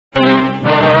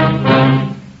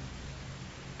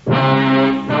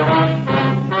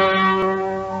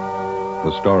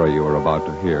The story you are about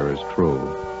to hear is true.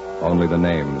 Only the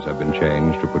names have been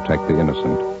changed to protect the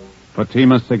innocent.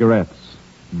 Fatima Cigarettes,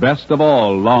 best of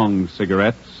all long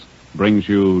cigarettes, brings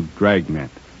you Dragnet.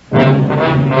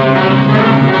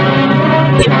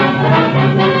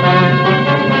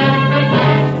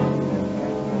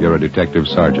 You're a detective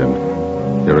sergeant.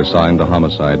 You're assigned the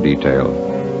homicide detail.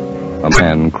 A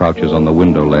man crouches on the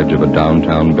window ledge of a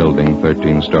downtown building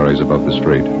 13 stories above the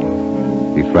street.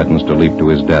 He threatens to leap to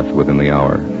his death within the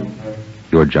hour.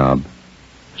 Your job,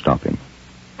 stop him.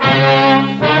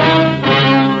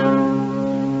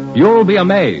 You'll be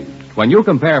amazed when you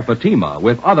compare Fatima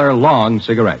with other long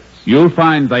cigarettes. You'll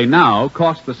find they now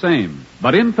cost the same.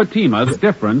 But in Fatima, the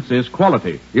difference is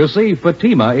quality. You see,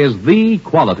 Fatima is the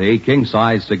quality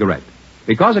king-size cigarette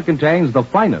because it contains the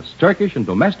finest Turkish and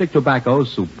domestic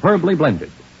tobaccos superbly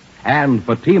blended. And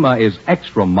Fatima is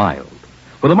extra mild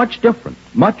with a much different,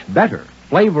 much better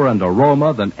flavor and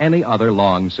aroma than any other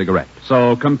long cigarette.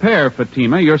 So compare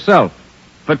Fatima yourself.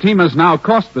 Fatimas now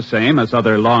cost the same as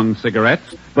other long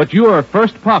cigarettes, but your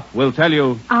first puff will tell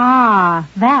you... Ah,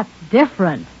 that's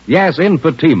different. Yes, in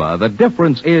Fatima, the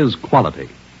difference is quality.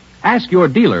 Ask your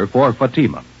dealer for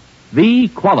Fatima, the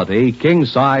quality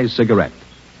king-size cigarette.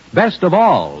 Best of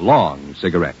all long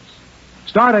cigarettes.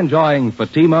 Start enjoying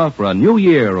Fatima for a new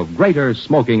year of greater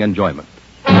smoking enjoyment.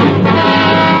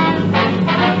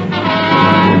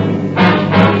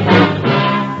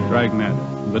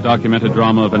 Dragnet, the documented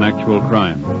drama of an actual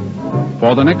crime.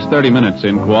 For the next 30 minutes,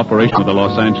 in cooperation with the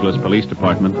Los Angeles Police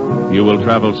Department, you will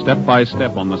travel step by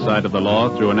step on the side of the law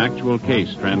through an actual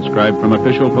case transcribed from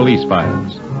official police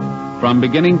files. From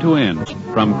beginning to end,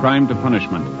 from crime to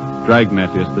punishment,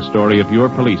 Dragnet is the story of your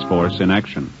police force in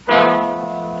action.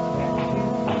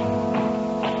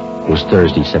 It was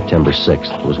Thursday, September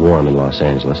 6th. It was warm in Los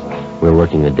Angeles. We were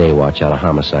working the day watch out of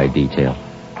homicide detail.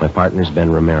 My partner's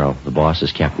Ben Romero. The boss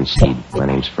is Captain Steed. My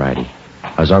name's Friday.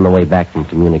 I was on the way back from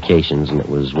communications, and it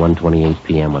was 1:28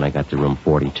 p.m. when I got to room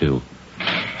 42.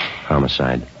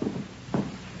 Homicide.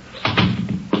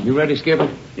 You ready, Skipper?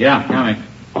 Yeah, coming.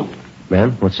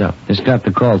 Ben, what's up? Just got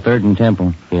the call, 3rd and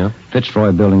Temple. Yeah?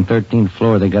 Fitzroy building, 13th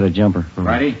floor. They got a jumper.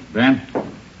 Friday, Ben?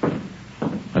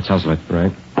 Let's hustle it.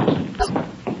 Right.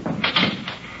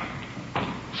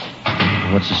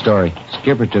 What's the story?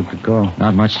 Skipper took the call.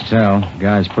 Not much to tell.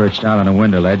 Guy's perched out on a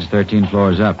window ledge, 13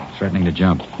 floors up, threatening to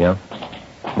jump. Yeah?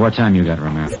 What time you got,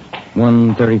 Romero?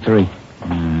 1:33.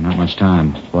 Not much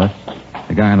time. What?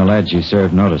 The guy on the ledge, he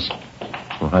served notice.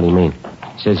 Well, how do you mean?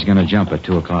 Says he's going to jump at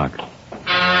 2 o'clock.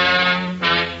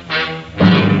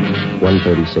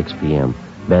 1:36 p.m.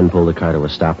 Ben pulled the car to a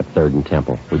stop at 3rd and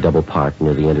Temple. We double parked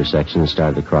near the intersection and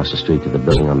started across the street to the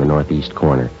building on the northeast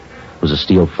corner. It was a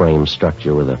steel frame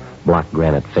structure with a block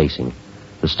granite facing.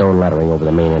 The stone lettering over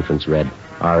the main entrance read,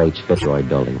 R.H. Fitzroy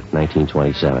Building,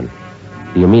 1927.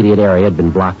 The immediate area had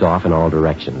been blocked off in all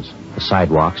directions. The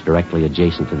sidewalks directly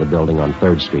adjacent to the building on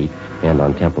 3rd Street and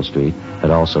on Temple Street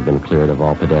had also been cleared of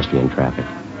all pedestrian traffic.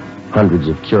 Hundreds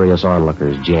of curious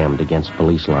onlookers jammed against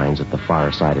police lines at the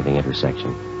far side of the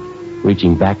intersection.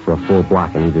 Reaching back for a full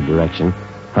block in either direction,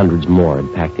 hundreds more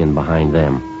had packed in behind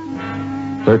them.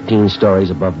 13 stories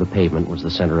above the pavement was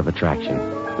the center of attraction,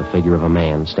 the figure of a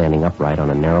man standing upright on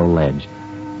a narrow ledge,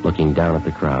 looking down at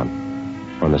the crowd.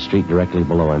 On the street directly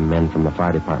below him, men from the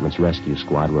fire department's rescue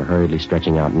squad were hurriedly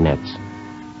stretching out nets.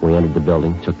 We entered the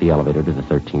building, took the elevator to the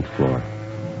 13th floor.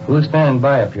 Who's standing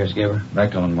by up here, Skipper?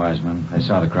 Bechtel and Wiseman. I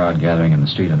saw the crowd gathering in the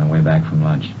street on their way back from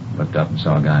lunch. Looked up and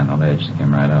saw a guy on the ledge that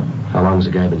came right up. How long has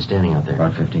the guy been standing out there?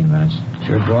 About 15 minutes.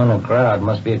 Sure drawing a crowd.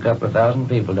 Must be a couple of thousand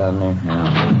people down there.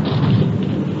 Yeah.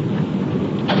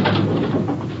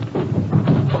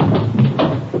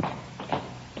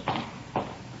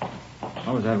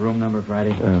 What was that room number,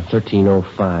 Friday?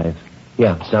 1305.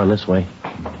 Yeah, it's down this way.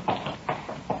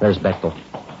 There's Bechtel.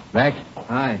 Beck?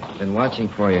 Hi. Been watching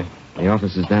for you. The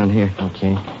office is down here.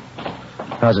 Okay.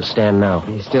 How's it stand now?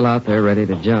 He's still out there ready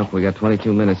to jump. We got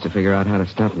 22 minutes to figure out how to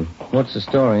stop him. What's the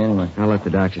story, anyway? I'll let the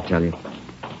doctor tell you.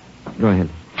 Go ahead.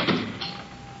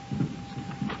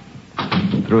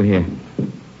 Through here.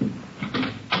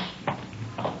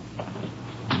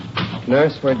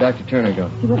 Nurse, where'd Dr. Turner go?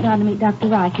 He went down to meet Dr.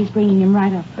 Reich. He's bringing him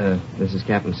right up. This is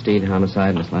Captain Steed,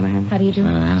 homicide, Miss Lenahan. How do you do?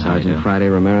 Sergeant Friday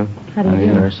Romero. How do you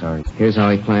do? Nurse, sorry. Here's how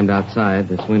he climbed outside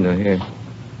this window here.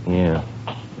 Yeah.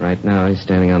 Right now, he's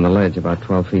standing on the ledge about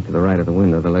 12 feet to the right of the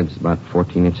window. The ledge is about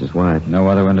 14 inches wide. No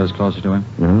other windows closer to him?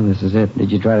 No, this is it.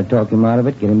 Did you try to talk him out of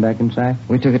it, get him back inside?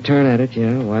 We took a turn at it,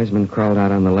 yeah. Wiseman crawled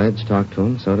out on the ledge, talked to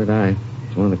him. So did I.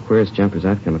 He's one of the queerest jumpers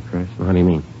I've come across. Well, how do you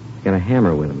mean? He's got a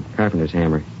hammer with him, carpenter's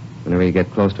hammer. Whenever you get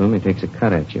close to him, he takes a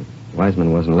cut at you.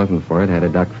 Wiseman wasn't looking for it, had to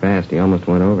duck fast. He almost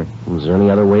went over. Was there any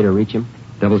other way to reach him?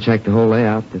 Double-checked the whole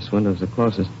layout. This window's the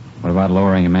closest. What about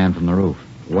lowering a man from the roof?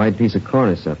 Wide piece of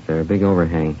cornice up there, a big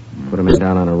overhang. Put him in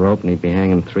down on a rope, and he'd be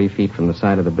hanging 3 feet from the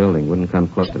side of the building. Wouldn't come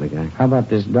close to the guy. How about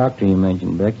this doctor you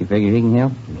mentioned, Beck? You figure he can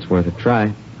help? It's worth a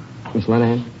try. Miss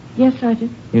Lenahan, Yes,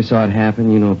 Sergeant. you saw it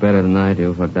happen. You know better than I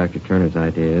do what Dr. Turner's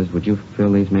idea is. Would you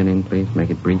fill these men in, please? Make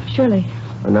it brief. Surely.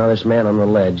 Now, this man on the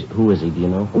ledge, who is he, do you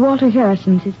know? Walter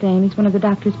Harrison's his name. He's one of the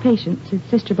doctor's patients. His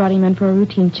sister brought him in for a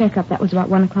routine checkup. That was about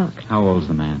 1 o'clock. How old's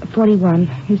the man? 41.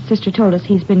 His sister told us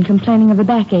he's been complaining of a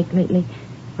backache lately.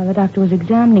 While the doctor was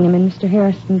examining him, and Mr.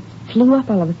 Harrison flew up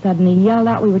all of a sudden. He yelled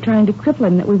out we were trying to cripple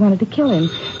him, that we wanted to kill him.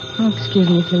 Oh, excuse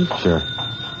me, please. Sure.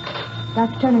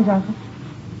 Dr. Turner's office.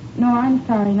 No, I'm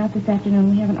sorry, not this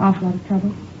afternoon. We have an awful lot of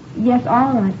trouble. Yes,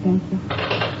 all right, thank you.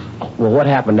 Well, what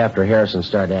happened after Harrison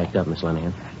started to act up, Miss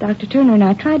Lenahan? Dr. Turner and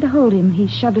I tried to hold him. He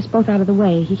shoved us both out of the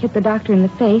way. He hit the doctor in the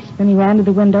face, then he ran to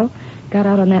the window, got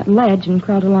out on that ledge, and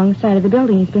crawled along the side of the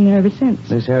building. He's been there ever since.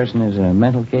 This Harrison is a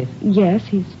mental case? Yes,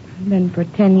 he's been for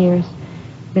 10 years.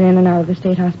 Been in and out of the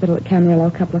state hospital at Camarillo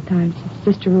a couple of times.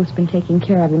 His sister Ruth's been taking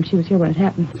care of him. She was here when it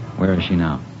happened. Where is she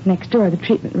now? Next door, the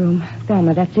treatment room.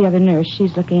 Thelma, that's the other nurse.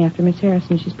 She's looking after Miss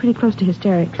Harrison. She's pretty close to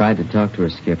hysterics. Tried to talk to her,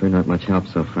 Skipper. Not much help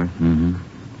so far. Mm-hmm.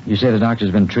 You say the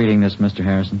doctor's been treating this Mr.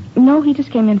 Harrison? No, he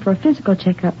just came in for a physical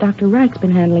checkup. Dr. Reich's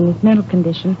been handling his mental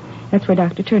condition. That's where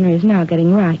Dr. Turner is now,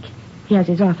 getting Reich. He has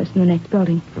his office in the next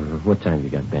building. What time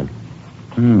you got, Ben?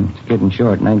 It's getting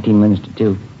short, 19 minutes to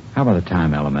 2. How about the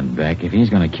time element, Beck? If he's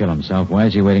going to kill himself, why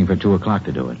is he waiting for 2 o'clock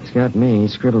to do it? He's got me. He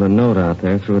scribbled a note out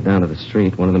there, threw it down to the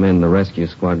street. One of the men in the rescue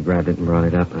squad grabbed it and brought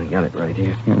it up. I got it right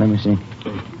here. Here, let me see.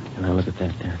 Can I look at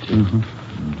that there, too?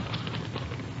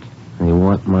 They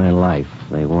want my life.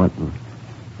 They want...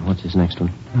 What's his next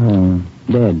one?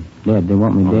 Dead. Dead. They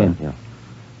want me dead. Yeah.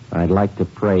 I'd like to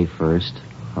pray first.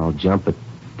 I'll jump at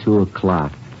 2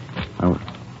 o'clock.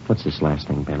 What's this last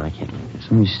thing, Ben? I can't read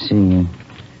this. Let me see.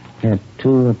 At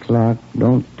 2 o'clock,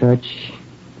 don't touch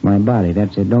my body.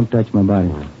 That's it. Don't touch my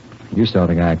body. You saw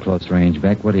the guy at close range,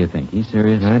 Beck. What do you think? He's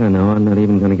serious? I don't know. I'm not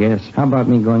even going to guess. How about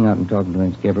me going out and talking to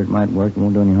him, Skipper? It might work. It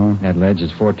won't do any harm. That ledge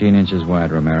is 14 inches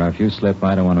wide, Romero. If you slip,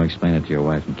 I don't want to explain it to your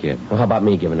wife and kid. Well, how about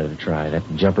me giving it a try? That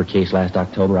jumper case last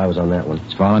October, I was on that one.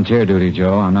 It's volunteer duty,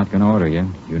 Joe. I'm not going to order you.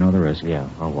 You know the risk. Yeah,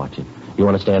 I'll watch it. You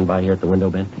want to stand by here at the window,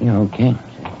 Ben? Yeah, okay.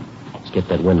 Let's get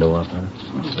that window up, huh?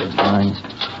 There's blinds.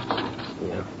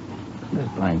 Yeah. There's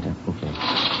blinds up. Okay.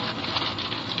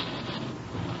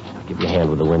 I'll give you a hand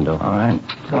with the window. All right.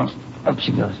 Go. Up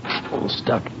she goes. Oh,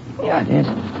 stuck. Yeah, it is.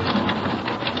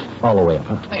 All the way up,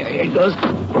 huh? Here it goes.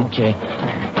 Okay.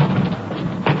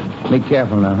 Be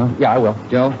careful now, huh? Yeah, I will.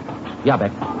 Joe, Yeah,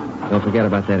 Beck. don't forget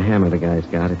about that hammer the guy's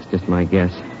got. It's just my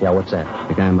guess. Yeah, what's that?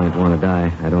 The guy might want to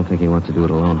die. I don't think he wants to do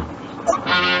it alone.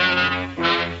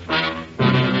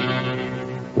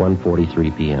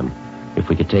 1:43 p.m. If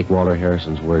we could take Walter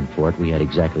Harrison's word for it, we had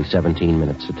exactly 17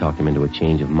 minutes to talk him into a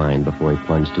change of mind before he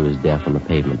plunged to his death on the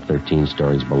pavement 13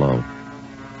 stories below.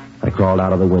 I crawled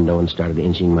out of the window and started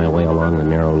inching my way along the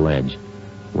narrow ledge.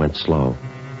 Went slow.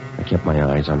 I kept my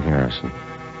eyes on Harrison.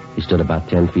 He stood about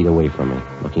 10 feet away from me,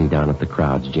 looking down at the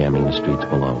crowds jamming the streets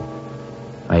below.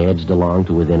 I edged along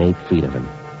to within 8 feet of him.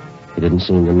 He didn't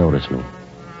seem to notice me.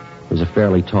 He was a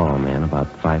fairly tall man, about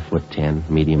 5'10",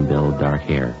 medium build, dark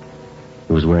hair.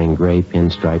 He was wearing gray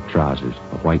pinstripe trousers,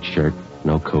 a white shirt,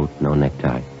 no coat, no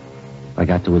necktie. I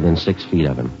got to within 6 feet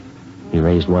of him. He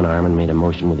raised one arm and made a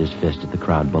motion with his fist at the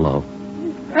crowd below.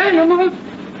 Animals!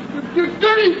 You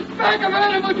dirty bag of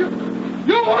animals!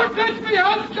 You won't touch me!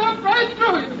 I'll jump right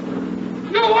through you!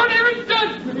 You won't even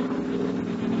touch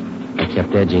me! I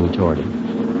kept edging toward him.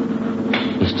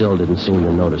 He still didn't seem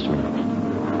to notice me.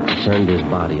 He turned his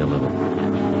body a little.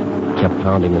 Kept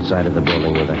pounding the side of the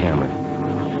building with a hammer.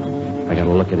 I got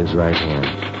a look at his right hand.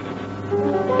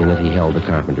 In it, he held the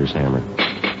carpenter's hammer.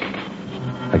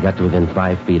 I got to within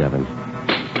 5 feet of him.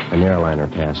 An airliner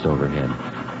passed overhead.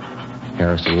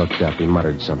 Harrison looked up. He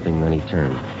muttered something, then he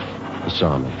turned. He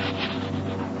saw me.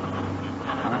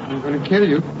 I'm going to kill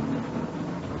you.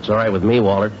 It's all right with me,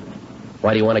 Walter.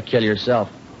 Why do you want to kill yourself?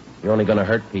 You're only going to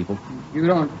hurt people. You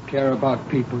don't care about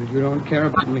people. You don't care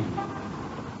about me.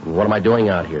 What am I doing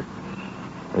out here?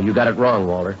 Well, you got it wrong,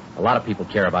 Walter. A lot of people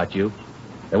care about you.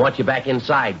 They want you back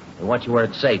inside. They want you where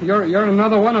it's safe. You're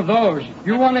another one of those.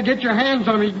 You want to get your hands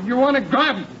on me. You want to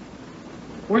grab me.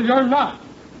 Well, you're not.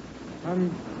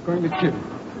 I'm going to kill you.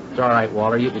 It's all right,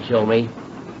 Walter. You can kill me.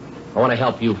 I want to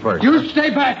help you first. You stay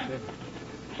back.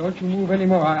 Don't you move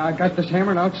anymore. I got this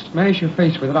hammer and I'll smash your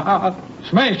face with it. I'll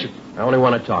smash it. I only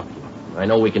want to talk to you. I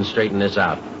know we can straighten this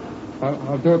out.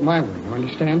 I'll do it my way. You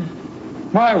understand?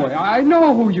 My way. I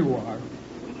know who you are.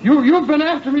 You've been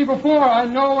after me before. I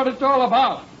know what it's all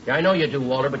about. Yeah, I know you do,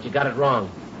 Walter, but you got it wrong.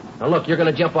 Now, look, you're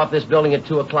going to jump off this building at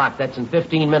 2 o'clock. That's in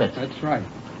 15 minutes. That's right.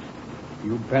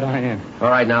 You bet I am. All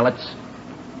right, now,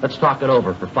 let's talk it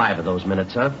over for 5 of those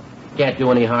minutes, huh? Can't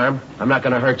do any harm. I'm not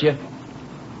going to hurt you.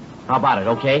 How about it,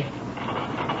 okay?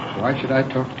 Why should I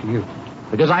talk to you?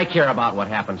 Because I care about what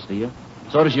happens to you.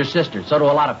 So does your sister. So do a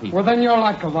lot of people. Well, then you're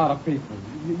like a lot of people.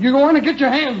 You want to get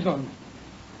your hands on them.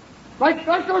 Like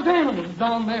those animals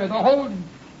down there, the whole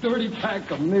dirty pack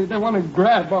of them. They want to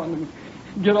grab on them,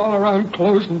 get all around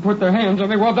close and put their hands on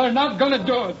me. Well, they're not going to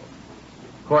do it.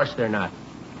 Of course they're not.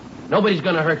 Nobody's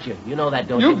going to hurt you. You know that,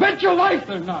 don't you? You bet your life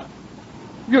they're not.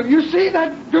 You see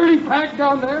that dirty pack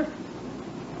down there?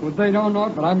 Well, they don't know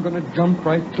it, but I'm going to jump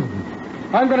right through them.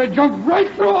 I'm going to jump right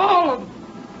through all of them.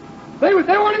 They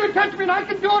won't even touch me, and I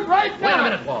can do it right now. Wait a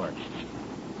minute, Walter.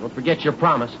 Don't forget your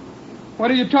promise. What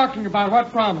are you talking about?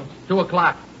 What promise? 2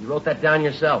 o'clock. You wrote that down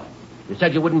yourself. You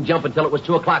said you wouldn't jump until it was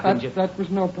 2 o'clock, didn't you? That was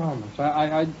no promise.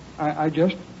 I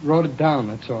just wrote it down,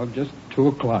 that's all. Just 2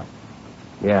 o'clock.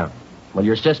 Yeah. Well,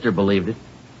 your sister believed it.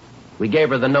 We gave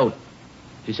her the note.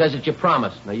 She says that you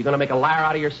promised. Now, you going to make a liar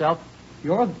out of yourself?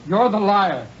 You're the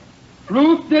liar.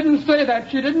 Ruth didn't say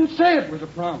that. She didn't say it was a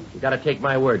promise. You got to take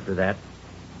my word for that.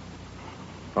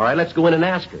 All right, let's go in and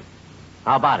ask her.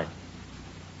 How about it?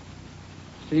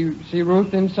 See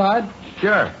Ruth inside?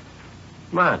 Sure.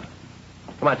 Come on.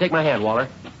 Come on, take my hand, Walter.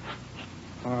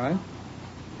 All right.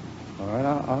 All right,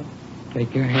 I'll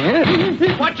take your hand.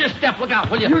 Watch your step. Look out,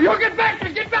 will you? You get back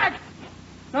there. Get back.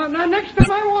 Now, next time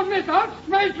I won't miss. I'll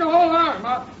smash your whole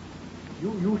arm.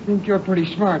 You think you're pretty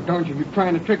smart, don't you? You're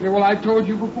trying to trick me. Well, I told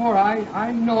you before.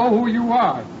 I know who you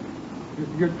are.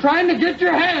 You're trying to get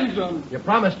your hands on me. You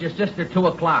promised your sister 2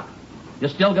 o'clock. You're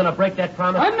still going to break that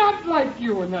promise? I'm not like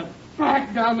you and that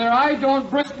pack down there. I don't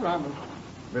break promises.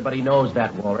 Everybody knows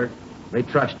that, Walter. They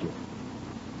trust you.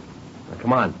 Now,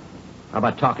 come on. How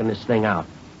about talking this thing out?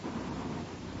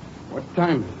 What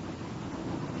time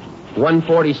is it?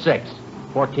 1:46.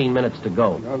 14 minutes to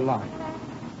go. You're lying.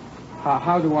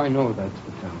 How do I know that's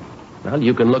the time? Well,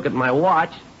 you can look at my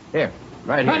watch. Here,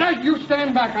 right here. No, you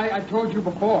stand back. I told you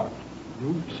before.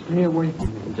 You stay away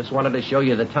from me. I just wanted to show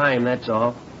you the time, that's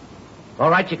all. All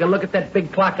right, you can look at that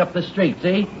big clock up the street,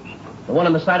 see? The one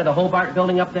on the side of the Hobart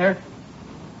building up there?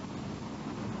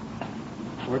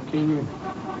 14 minutes.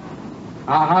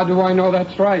 How do I know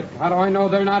that's right? How do I know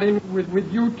they're not in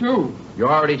with you, too? You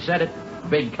already said it.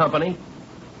 Big company.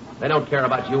 They don't care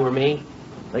about you or me.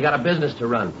 They got a business to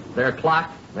run. Their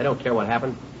clock. They don't care what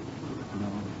happened.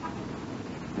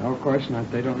 No, of course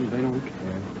not. They don't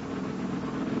care.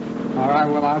 All right,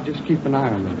 well, I'll just keep an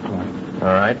eye on that clock.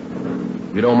 All right.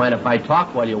 You don't mind if I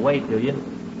talk while you wait, do you?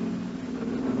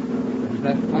 There's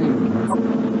that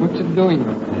plane. What's it doing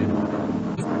up there?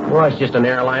 Well, it's just an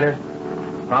airliner.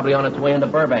 Probably on its way into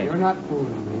Burbank. You're not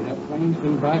fooling me. That plane's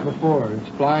been by before. It's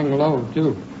flying low,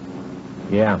 too.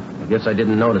 Yeah, I guess I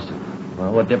didn't notice it.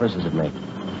 Well, what difference does it make?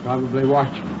 Probably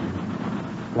watching.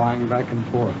 Flying back and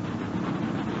forth.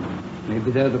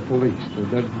 Maybe they're the police.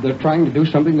 They're trying to do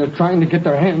something. They're trying to get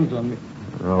their hands on me.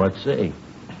 Oh, let's see.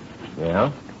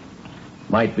 Yeah?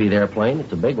 Might be their plane.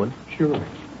 It's a big one. Sure,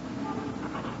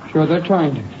 they're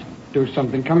trying to do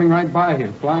something. Coming right by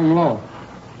here, flying low.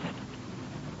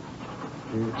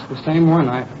 It's the same one.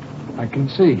 I can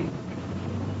see.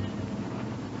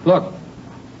 Look,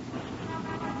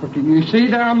 you see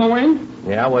there on the wing?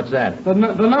 Yeah, what's that? The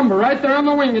number right there on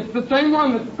the wing. It's the same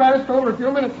one that passed over a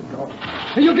few minutes ago.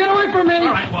 Hey, you get away from me! All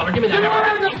right, Walter, give me that.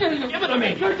 Give it to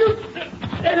me.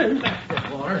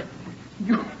 Walter.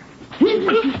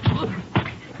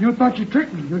 You thought you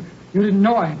tricked me. You didn't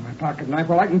know I had my pocket knife.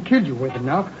 Well, I can kill you with it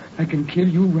now. I can kill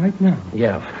you right now.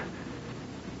 Yeah.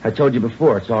 I told you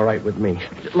before, it's all right with me.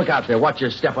 Look out there. Watch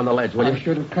your step on the ledge, will you? I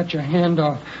should have cut your hand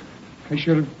off. I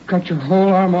should have cut your whole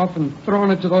arm off and thrown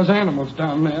it to those animals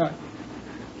down there.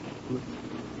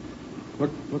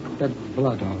 Look at that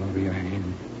blood all over your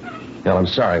hand. Well, I'm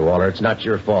sorry, Walter. It's not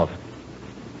your fault.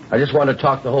 I just wanted to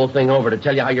talk the whole thing over to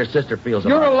tell you how your sister feels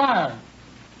about it. You're a liar.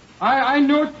 I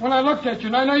knew it when I looked at you.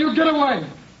 Now you get away.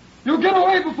 You get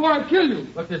away before I kill you.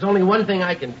 Look, there's only one thing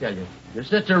I can tell you. Your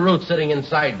sister Ruth's sitting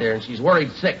inside there, and she's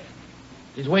worried sick.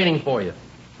 She's waiting for you.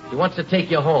 She wants to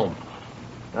take you home.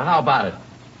 Now, how about it?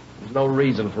 There's no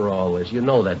reason for all this. You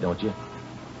know that, don't you?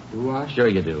 Do I? Sure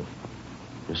you do.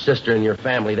 Your sister and your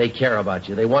family, they care about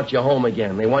you. They want you home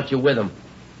again. They want you with them.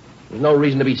 There's no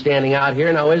reason to be standing out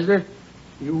here, now is there?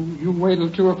 You wait till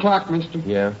 2 o'clock, mister.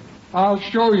 Yeah? I'll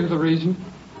show you the reason.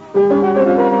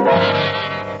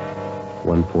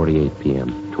 1:48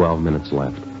 p.m. 12 minutes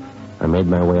left. I made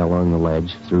my way along the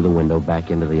ledge, through the window,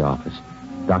 back into the office.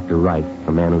 Dr. Wright,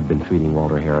 a man who'd been treating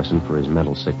Walter Harrison for his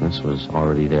mental sickness, was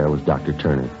already there with Dr.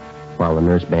 Turner. While the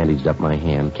nurse bandaged up my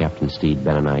hand, Captain Steed,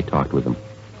 Ben, and I talked with him.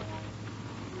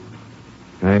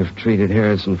 I've treated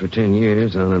Harrison for 10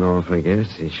 years, on and off, I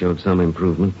guess. He showed some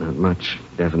improvement, not much.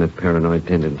 Definite paranoid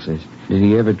tendencies. Did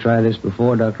he ever try this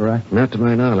before, Dr. Wright? Not to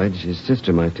my knowledge. His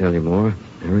sister might tell you more.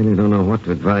 I really don't know what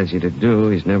to advise you to do.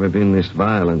 He's never been this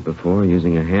violent before,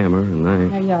 using a hammer, a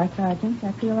knife. There you are, Sergeant.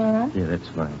 I feel all right? Yeah, that's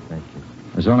fine. Thank you.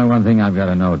 There's only one thing I've got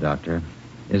to know, Doctor.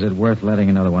 Is it worth letting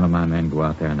another one of my men go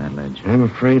out there on that ledge? I'm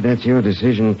afraid that's your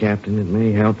decision, Captain. It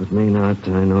may help, it may not.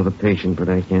 I know the patient, but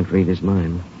I can't read his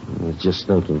mind. I was just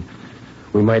thinking.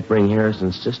 We might bring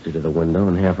Harrison's sister to the window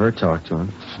and have her talk to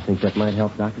him. Think that might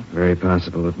help, Doctor? Very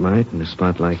possible it might. In a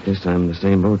spot like this, I'm in the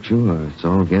same boat you are. It's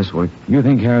all guesswork. You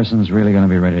think Harrison's really going to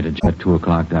be ready to jump at 2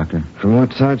 o'clock, Doctor? From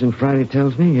what Sergeant Friday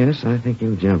tells me, yes, I think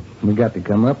he'll jump. We got to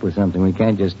come up with something. We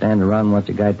can't just stand around and watch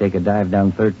a guy take a dive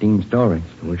down 13 stories.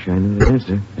 I wish I knew the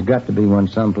answer. There's got to be one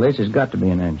someplace. There's got to be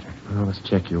an answer. Well, let's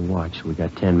check your watch. We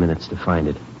got 10 minutes to find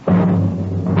it.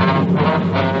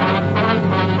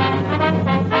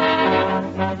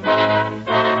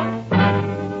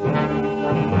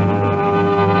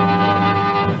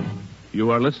 You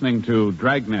are listening to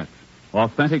Dragnet,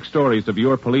 authentic stories of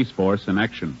your police force in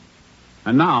action.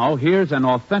 And now, here's an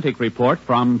authentic report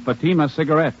from Fatima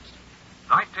Cigarettes.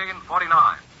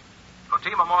 1949.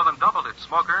 Fatima more than doubled its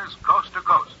smokers coast to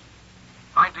coast.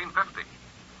 1950.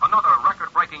 Another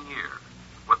record-breaking year,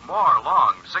 with more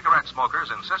long cigarette smokers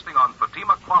insisting on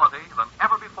Fatima quality than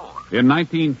ever before. In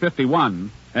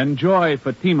 1951, enjoy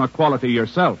Fatima quality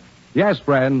yourself. Yes,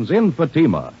 friends, in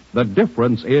Fatima, the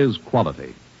difference is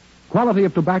quality. Quality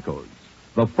of tobaccos,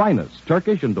 the finest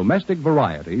Turkish and domestic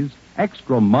varieties,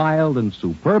 extra mild and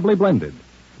superbly blended,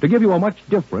 to give you a much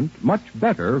different, much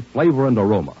better flavor and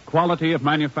aroma. Quality of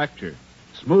manufacture.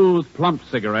 Smooth, plump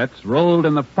cigarettes rolled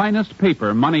in the finest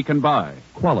paper money can buy.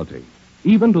 Quality,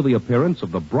 even to the appearance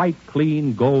of the bright,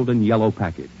 clean, golden yellow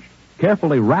package,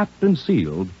 carefully wrapped and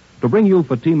sealed to bring you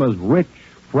Fatima's rich,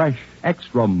 fresh,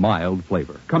 extra mild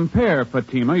flavor. Compare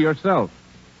Fatima yourself.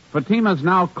 Fatimas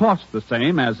now cost the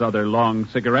same as other long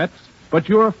cigarettes, but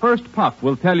your first puff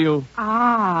will tell you...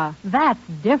 Ah, that's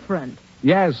different.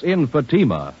 Yes, in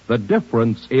Fatima, the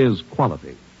difference is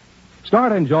quality.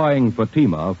 Start enjoying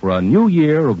Fatima for a new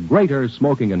year of greater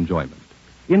smoking enjoyment.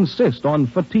 Insist on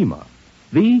Fatima,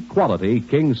 the quality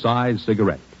king-size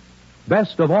cigarette.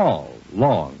 Best of all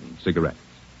long cigarettes.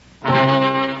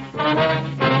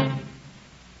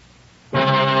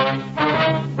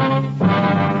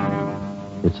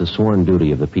 It's the sworn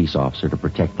duty of the peace officer to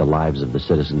protect the lives of the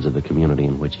citizens of the community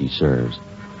in which he serves.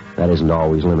 That isn't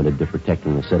always limited to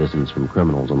protecting the citizens from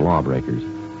criminals and lawbreakers.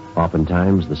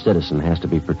 Oftentimes, the citizen has to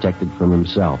be protected from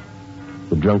himself.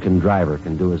 The drunken driver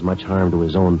can do as much harm to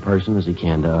his own person as he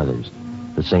can to others.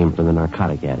 The same for the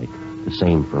narcotic addict. The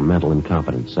same for mental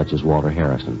incompetence, such as Walter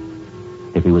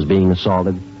Harrison. If he was being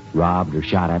assaulted, robbed, or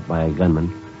shot at by a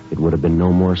gunman, it would have been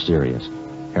no more serious.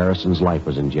 Harrison's life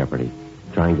was in jeopardy.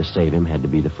 Trying to save him had to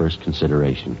be the first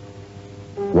consideration.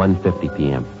 1:50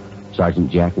 p.m. Sergeant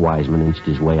Jack Wiseman inched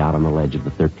his way out on the ledge of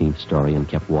the 13th story and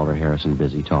kept Walter Harrison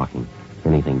busy talking.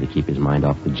 Anything to keep his mind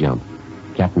off the jump.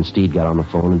 Captain Steed got on the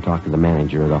phone and talked to the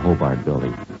manager of the Hobart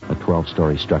building, a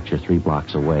 12-story structure 3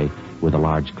 blocks away with a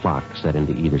large clock set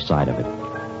into either side of it.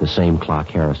 The same clock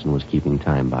Harrison was keeping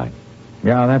time by.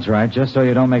 Yeah, that's right, just so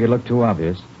you don't make it look too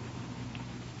obvious.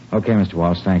 Okay, Mr.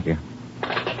 Walsh, thank you.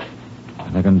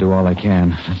 They're going to do all they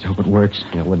can. Let's hope it works.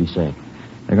 Yeah, what'd he say?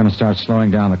 They're going to start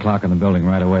slowing down the clock in the building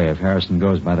right away. If Harrison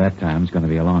goes by that time, it's going to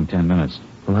be a long 10 minutes.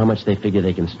 Well, how much they figure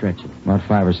they can stretch it? About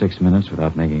 5 or 6 minutes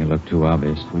without making it look too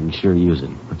obvious. We can sure use it.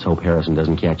 Let's hope Harrison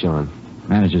doesn't catch on.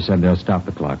 Manager said they'll stop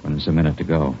the clock when it's a minute to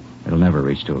go. It'll never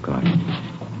reach 2 o'clock.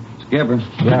 Skipper.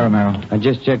 Yeah, Romero. I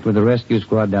just checked with the rescue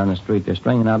squad down the street. They're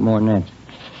stringing out more nets.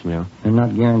 Yeah? They're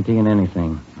not guaranteeing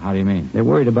anything. How do you mean? They're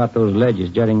worried about those ledges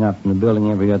jutting up from the building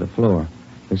every other floor.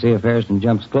 They say if Harrison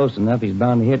jumps close enough, he's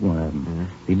bound to hit one of them.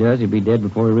 Mm-hmm. If he does, he'll be dead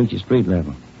before he reaches street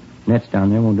level. Nets down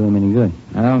there won't do him any good.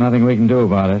 Well, nothing we can do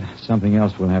about it. Something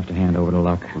else we'll have to hand over to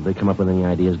luck. Will they come up with any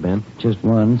ideas, Ben? Just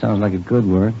one. Sounds like it could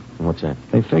work. What's that?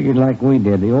 They figured like we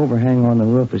did. The overhang on the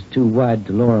roof is too wide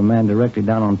to lower a man directly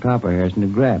down on top of Harrison to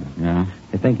grab him. Yeah?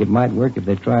 They think it might work if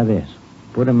they try this.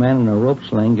 Put a man in a rope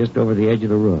sling just over the edge of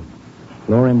the roof.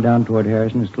 Lower him down toward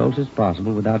Harrison as close as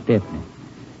possible without deafening.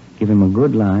 Give him a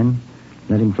good line.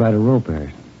 Let him try to rope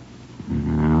Harrison.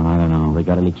 No, I don't know. They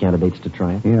got any candidates to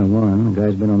try it? Yeah, one. The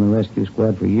guy's been on the rescue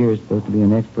squad for years. Supposed to be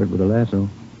an expert with a lasso.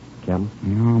 Captain?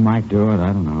 You know, might do it. I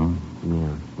don't know.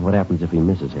 Yeah. What happens if he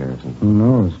misses Harrison? Who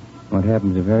knows? What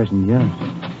happens if Harrison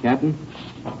jumps? Captain?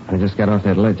 I just got off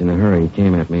that ledge in a hurry. He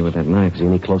came at me with that knife. Is he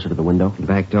any closer to the window? He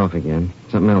backed off again.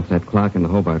 Something else, that clock in the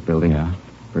Hobart building. Yeah?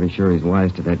 Pretty sure he's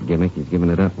wise to that gimmick. He's given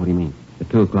it up. What do you mean? The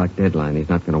 2 o'clock deadline. He's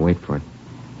not going to wait for it.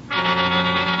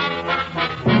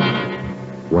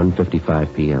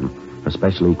 1:55 p.m. A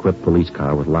specially equipped police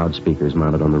car with loudspeakers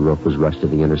mounted on the roof was rushed to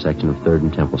the intersection of 3rd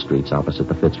and Temple Streets opposite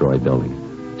the Fitzroy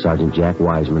building. Sergeant Jack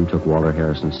Wiseman took Walter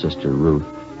Harrison's sister, Ruth,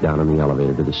 down in the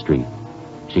elevator to the street.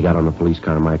 She got on the police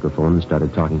car microphone and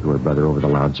started talking to her brother over the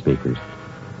loudspeakers.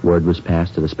 Word was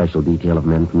passed to the special detail of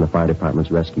men from the fire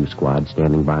department's rescue squad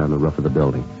standing by on the roof of the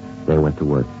building. They went to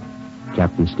work.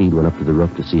 Captain Steed went up to the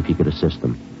roof to see if he could assist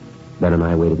them. Ben and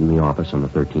I waited in the office on the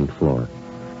 13th floor.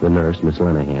 The nurse, Miss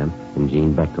Lenahan, and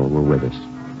Jean Bechtel were with us.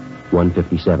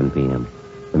 1:57 p.m.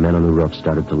 The men on the roof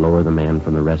started to lower the man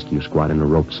from the rescue squad in a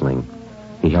rope sling.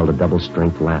 He held a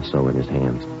double-strength lasso in his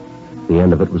hands. The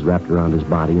end of it was wrapped around his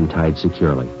body and tied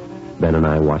securely. Ben and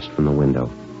I watched from the window.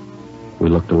 We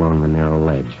looked along the narrow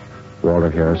ledge.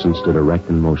 Walter Harrison stood erect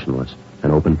and motionless,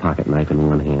 an open pocket knife in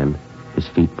one hand, his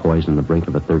feet poised on the brink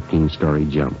of a 13-story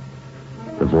jump.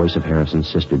 The voice of Harrison's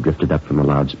sister drifted up from the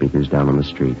loudspeakers down on the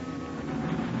street.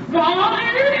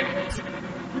 Walter?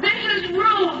 This is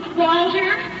Ruth,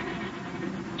 Walter.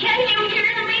 Can you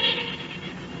hear me?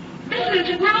 This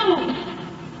is Ruth.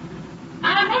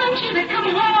 I want you to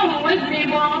come home with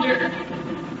me, Walter.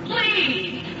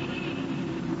 Please.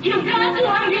 You've got to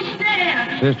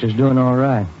understand. Sister's doing all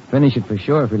right. Finish it for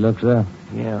sure if he looks up.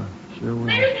 Yeah, sure will.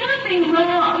 There's nothing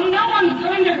wrong. No one's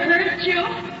going to hurt you.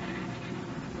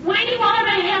 We want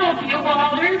to help you,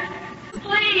 Walter.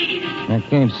 Please. I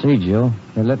can't see, Joe.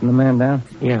 They're letting the man down?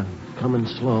 Yeah, coming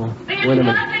slow. There's Wait a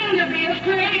minute. nothing to be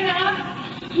afraid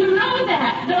of. You know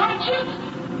that, don't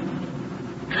you?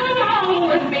 Come home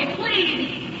with me,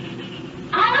 please.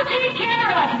 I'll take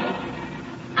care of you.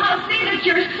 I'll see that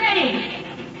you're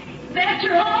safe. That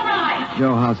you're all right.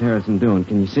 Joe, how's Harrison doing?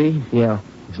 Can you see? Yeah,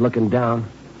 he's looking down,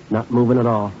 not moving at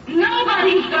all.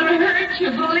 Nobody's going to hurt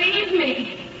you, believe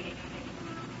me.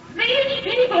 These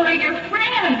people are your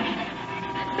friends.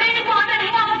 They want to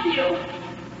help you.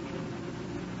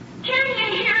 Can you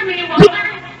hear me, Walter?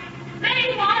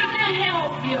 They want to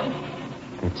help you.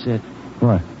 That's it.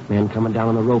 What? Man coming down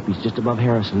on the rope. He's just above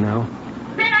Harrison now.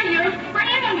 They're your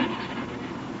friends.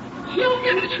 You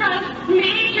can trust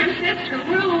me, your sister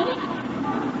Ruth.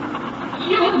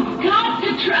 You've got to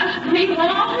trust me,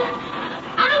 Walter.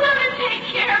 I want to take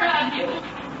care of you.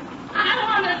 I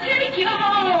want to take you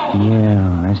home.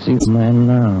 Yeah, I see the man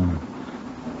now.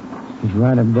 He's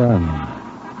right above me.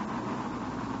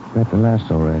 Got the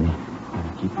lasso ready.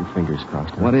 Yeah, keep your fingers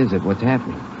crossed. What is it? What's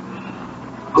happening?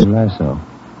 The lasso.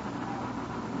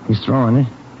 He's throwing it.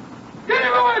 Get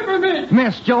him away from me!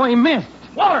 Missed, Joey, missed.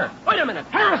 Walter, wait a minute.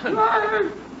 Harrison! No,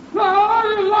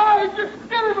 you're lying. Just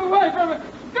get him away from me.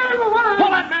 Get him away! Pull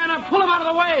that man up. Pull him out of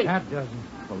the way. That doesn't.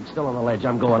 Oh, he's still on the ledge.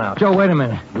 I'm going out. Joe, wait a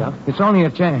minute. Yeah? It's only a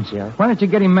chance. Yeah? Why don't you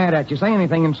get him mad at you? Say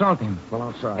anything, insult him. Well,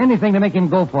 I'll try. Anything to make him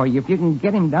go for you. If you can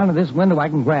get him down to this window, I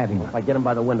can grab him. If I get him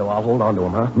by the window, I'll hold on to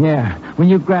him, huh? Yeah. When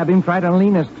you grab him, try to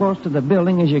lean as close to the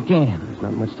building as you can. There's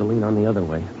not much to lean on the other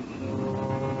way.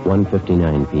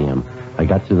 1:59 p.m. I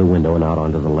got through the window and out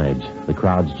onto the ledge. The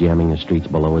crowds jamming the streets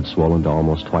below had swollen to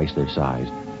almost twice their size.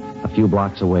 A few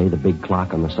blocks away, the big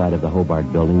clock on the side of the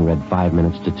Hobart building read 5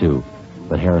 minutes to 2,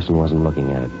 but Harrison wasn't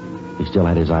looking at it. He still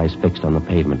had his eyes fixed on the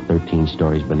pavement 13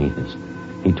 stories beneath us.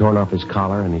 He'd torn off his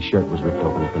collar and his shirt was ripped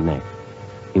open at the neck.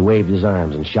 He waved his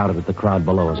arms and shouted at the crowd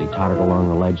below as he tottered along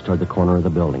the ledge toward the corner of the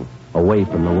building, away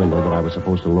from the window that I was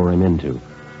supposed to lure him into.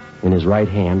 In his right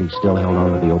hand, he still held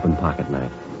onto the open pocket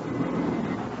knife.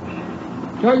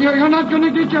 You're not going to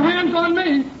get your hands on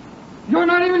me. You're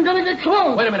not even going to get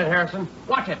close. Wait a minute, Harrison.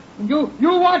 Watch it. You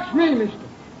watch me, mister.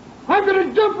 I'm going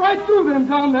to jump right through them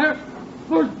down there.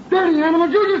 Those dirty animals.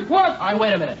 You just watch. All right,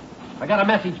 wait a minute. I got a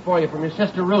message for you from your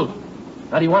sister Ruth.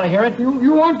 Now, do you want to hear it?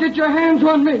 You won't get your hands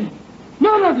on me.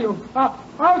 None of you.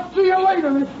 I'll see you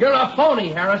later, mister. You're a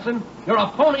phony, Harrison. You're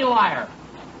a phony liar.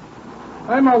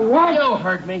 I'm a what? You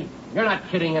heard me. You're not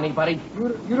kidding anybody.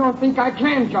 You don't think I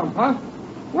can jump, huh?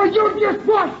 Well, you just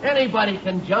watch. Anybody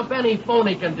can jump. Any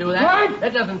phony can do that. What?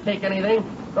 It doesn't take anything.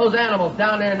 Those animals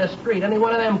down there in the street, any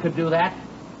one of them could do that.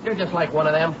 You're just like one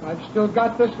of them. I've still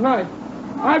got this knife.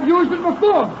 I've used it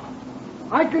before.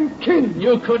 I can kill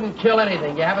you. You couldn't kill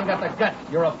anything. You haven't got the guts.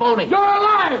 You're a phony. You're a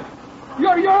liar.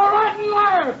 You're a rotten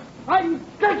liar. I can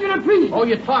cut you to pieces. Oh,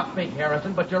 you talk big,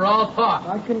 Harrison, but you're all talk.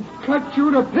 I can cut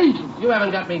you to pieces. You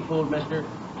haven't got me fooled, mister.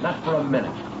 Not for a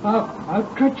minute. I'll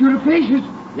cut you to pieces.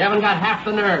 You haven't got half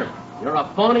the nerve. You're a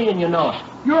phony and you know it.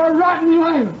 You're a rotten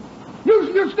liar.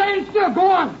 You stand still. Go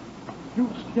on. You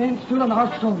stand still and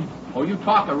I'll show you. Oh, you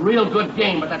talk a real good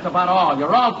game, but that's about all.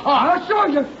 You're all talk. I'll show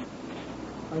you.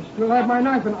 I still have my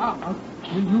knife, and I'll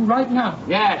kill you right now.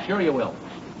 Yeah, sure you will.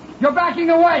 You're backing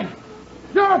away.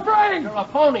 You're afraid. You're a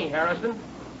phony, Harrison.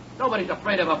 Nobody's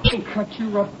afraid of a phony. Cut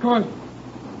you up good.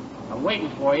 I'm waiting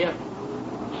for you.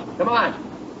 Come on.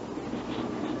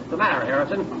 What's the matter,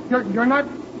 Harrison? You're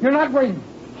not waiting.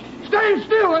 Stand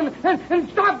still and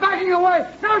stop backing away.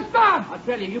 Now stop. I'll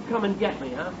tell you, you come and get me,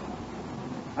 huh?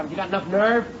 Haven't you got enough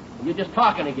nerve? Or you just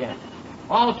talking again?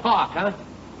 All talk, huh?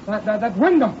 That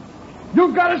window.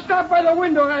 You've got to stop by the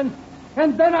window, and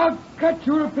then I'll cut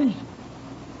you to pieces.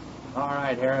 All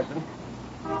right, Harrison.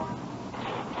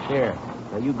 Here.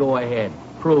 Now you go ahead.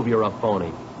 Prove you're a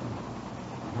phony.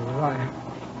 All right.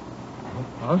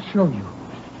 I'll show you.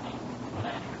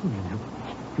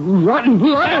 You rotten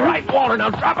liar. All right, Walter, now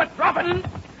drop it.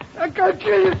 I can't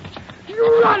kill you.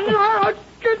 You rotten liar. I'll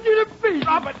cut you to pieces.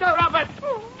 Drop it.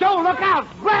 Joe, look out.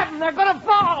 Grab them. They're going to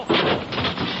fall.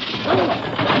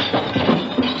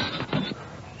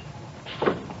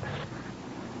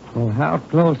 Well, how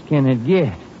close can it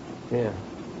get? Yeah.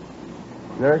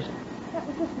 Nurse? That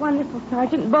was just wonderful,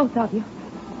 Sergeant, both of you.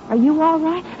 Are you all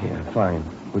right? Yeah, fine.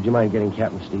 Would you mind getting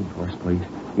Captain Steed for us, please?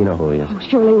 You know who he is. Oh,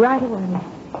 surely, right away.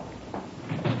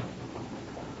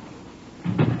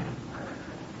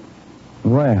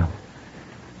 Well,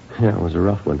 Yeah, it was a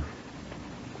rough one.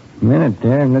 a minute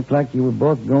there, and looked like you were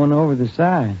both going over the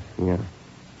side. Yeah.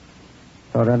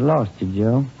 Thought I'd lost you,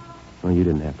 Joe. Well, you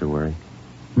didn't have to worry.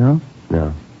 No?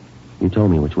 No. You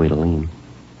told me which way to lean.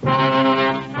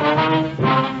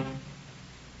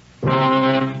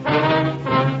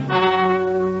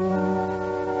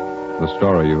 The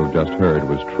story you have just heard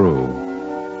was true.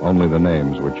 Only the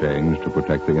names were changed to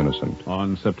protect the innocent.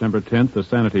 On September 10th, a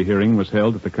sanity hearing was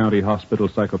held at the County Hospital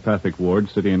Psychopathic Ward,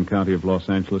 City and County of Los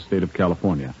Angeles, State of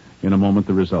California. In a moment,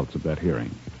 the results of that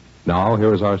hearing. Now,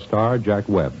 here is our star, Jack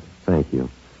Webb. Thank you.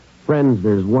 Friends,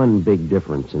 there's one big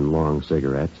difference in long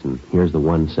cigarettes, and here's the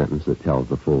one sentence that tells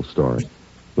the full story.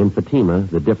 In Fatima,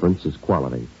 the difference is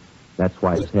quality. That's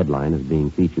why its headline is being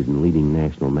featured in leading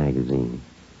national magazines.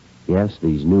 Yes,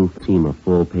 these new Fatima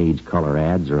full-page color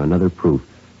ads are another proof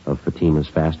of Fatima's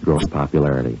fast-growing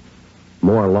popularity.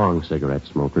 More long cigarette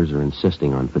smokers are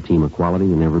insisting on Fatima quality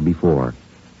than ever before.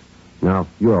 Now, if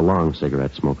you're a long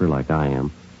cigarette smoker like I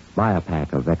am, buy a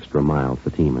pack of extra mild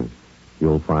Fatimas.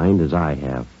 You'll find, as I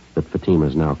have, that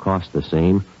Fatimas now cost the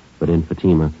same, but in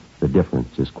Fatima, the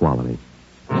difference is quality.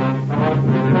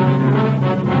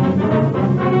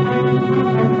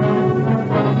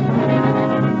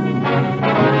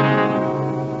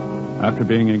 After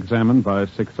being examined by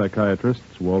 6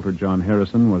 psychiatrists, Walter John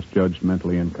Harrison was judged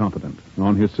mentally incompetent.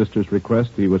 On his sister's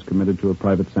request, he was committed to a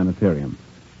private sanitarium.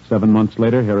 7 months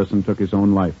later, Harrison took his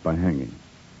own life by hanging.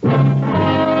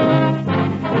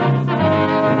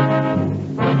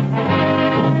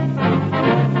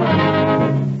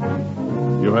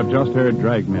 You have just heard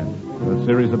Dragnet, a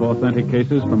series of authentic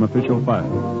cases from official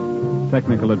files.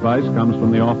 Technical advice comes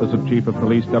from the Office of Chief of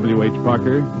Police W.H.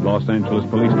 Parker, Los Angeles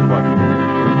Police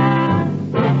Department.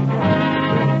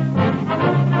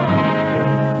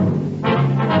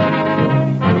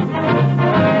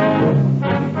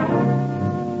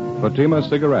 Fatima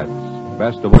Cigarettes,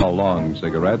 best of all long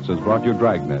cigarettes, has brought you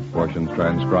Dragnet, portions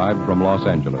transcribed from Los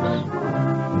Angeles.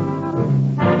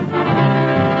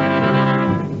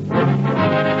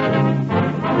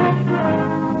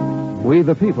 We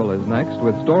the People is next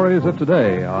with stories of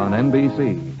today on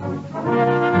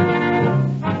NBC.